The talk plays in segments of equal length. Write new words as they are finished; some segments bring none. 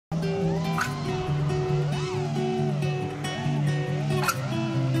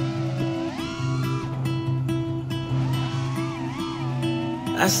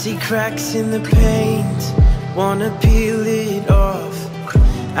I see cracks in the paint, wanna peel it off.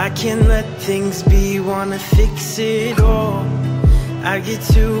 I can't let things be, wanna fix it all. I get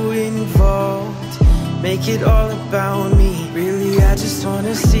too involved, make it all about me. Really, I just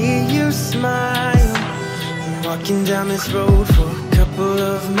wanna see you smile. I'm walking down this road for a couple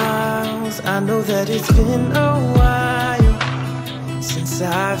of miles. I know that it's been a while since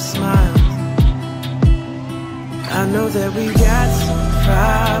I've smiled. I know that we got some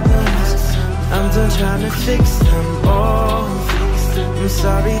problems, I'm done trying to fix them all. I'm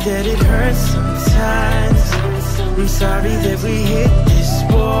sorry that it hurts sometimes, I'm sorry that we hit this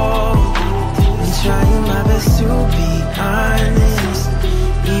wall. I'm trying my best to be honest,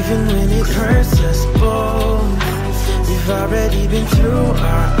 even when it hurts us both. We've already been through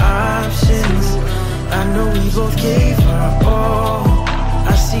our options, I know we both gave our all.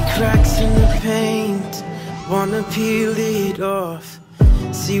 I see cracks in the paint, wanna peel it off.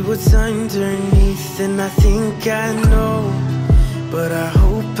 See what's underneath and I think I know, but I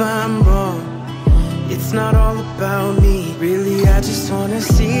hope I'm wrong. It's not all about me, really I just wanna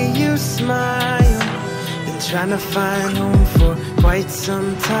see you smile. Been trying to find home for quite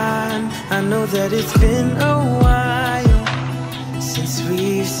some time. I know that it's been a while since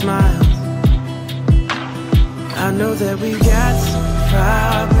we've smiled. I know that we got some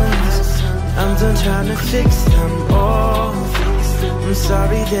problems, I'm done trying to fix them all. I'm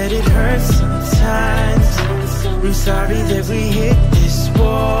sorry that it hurts sometimes, I'm sorry that we hit this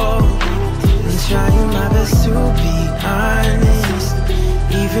wall. I'm trying my best to be honest,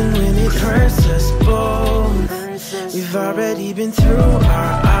 even when it hurts us both. We've already been through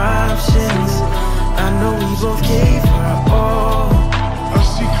our options, I know we both gave our all. I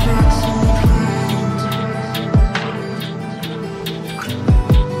see cracks in the paint.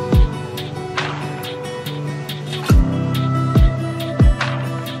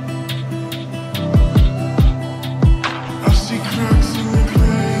 I see cracks in the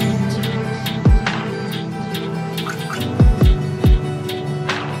paint.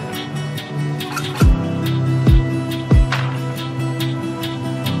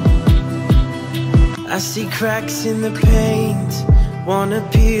 I see cracks in the paint, wanna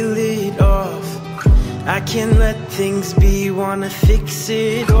peel it off. I can't let things be, wanna fix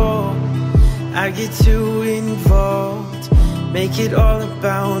it all. I get too involved, make it all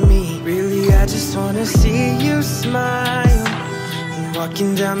about me. Really, I just wanna see you smile. I'm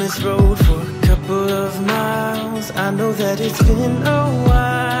walking down this road for a couple of miles. I know that it's been a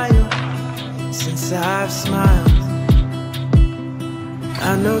while since I've smiled.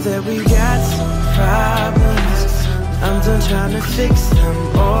 I know that we got some problems, I'm done trying to fix them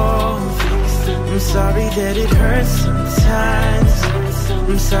all. I'm sorry that it hurts sometimes,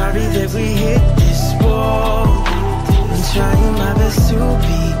 I'm sorry that we hit this wall. I'm trying my best to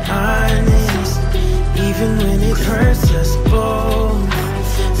be honest, even when it hurts us both.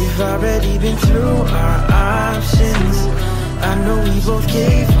 We've already been through our options, I know we both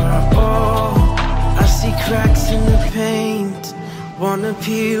gave our all. I see cracks in the paint, wanna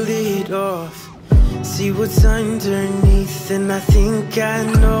peel it off. See what's underneath and I think I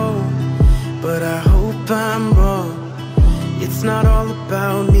know, but I hope I'm wrong. It's not all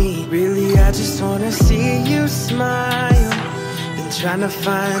about me, really I just wanna see you smile. Been trying to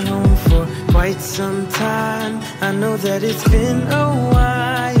find home for quite some time. I know that it's been a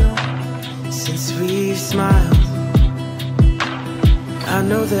while since we've smiled. I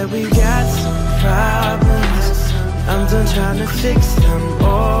know that we got some problems, I'm done trying to fix them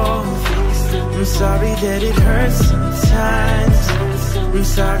all. I'm sorry that it hurts sometimes, I'm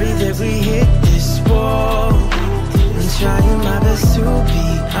sorry that we hit this wall. I'm trying my best to be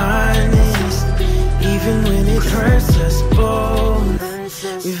honest, even when it hurts us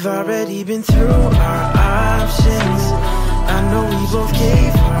both. We've already been through our options, I know we both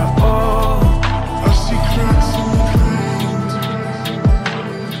gave our all. I see cracks in the paint.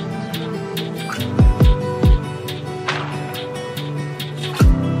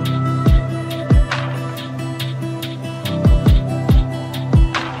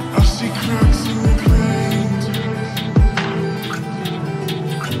 I see cracks in the paint.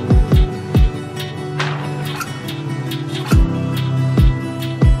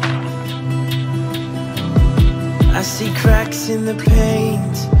 I see cracks in the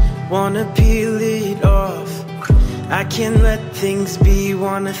paint, wanna peel it off. I can't let things be,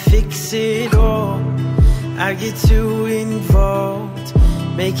 wanna fix it all. I get too involved,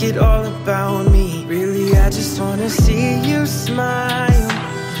 make it all about me. Really, I just wanna see you smile.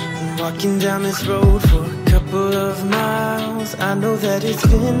 I'm walking down this road for a couple of miles. I know that it's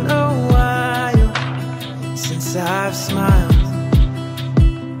been a while since I've smiled.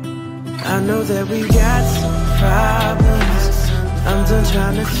 I know that we got some problems. I'm done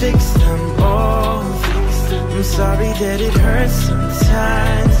trying to fix them all. I'm sorry that it hurts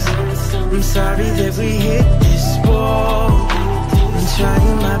sometimes. I'm sorry that we hit this wall. I'm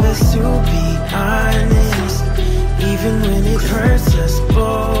trying my best to be honest, even when it hurts us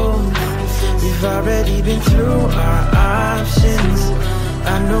both. We've already been through our options.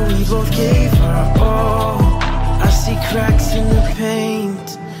 I know we both gave our all. I see cracks in the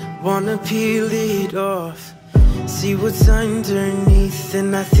paint, wanna peel it off, see what's underneath,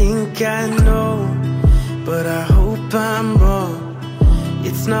 and I think I know, but I hope I'm wrong.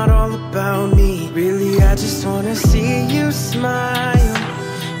 It's not all about me, really. I just wanna see you smile.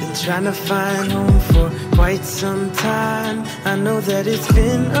 Been trying to find home for quite some time. I know that it's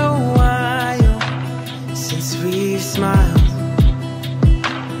been a while since we've smiled.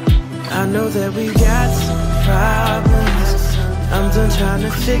 I know that we got some problems. I'm done trying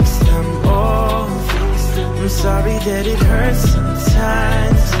to fix them all. I'm sorry that it hurts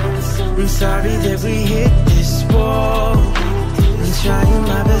sometimes. I'm sorry that we hit this wall. I'm trying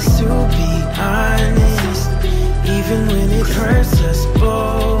my best to be honest, even when it hurts us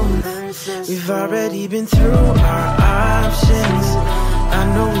both. We've already been through our options. I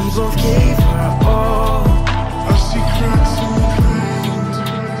know we both gave our all.